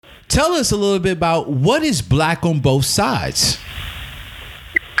tell us a little bit about what is Black on Both Sides.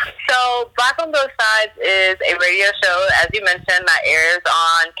 So Black on Both Sides is a radio show, as you mentioned, that airs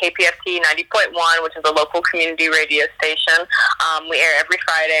on KPFT 90.1, which is a local community radio station. We air every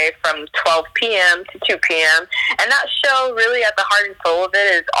Friday from 12 p.m. to 2 p.m. And that show, really at the heart and soul of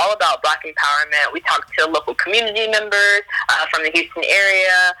it, is all about Black empowerment. We talk to local community members from the Houston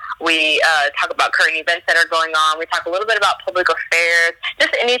area. We talk about current events that are going on. We talk a little bit about public affairs,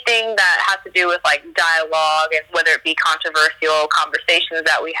 just anything that has to do with like dialogue, and whether it be controversial conversations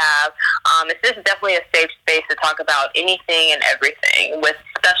that we have. It's just definitely a safe space to talk about anything and everything, with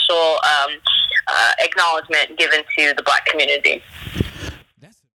special acknowledgement given to the Black community.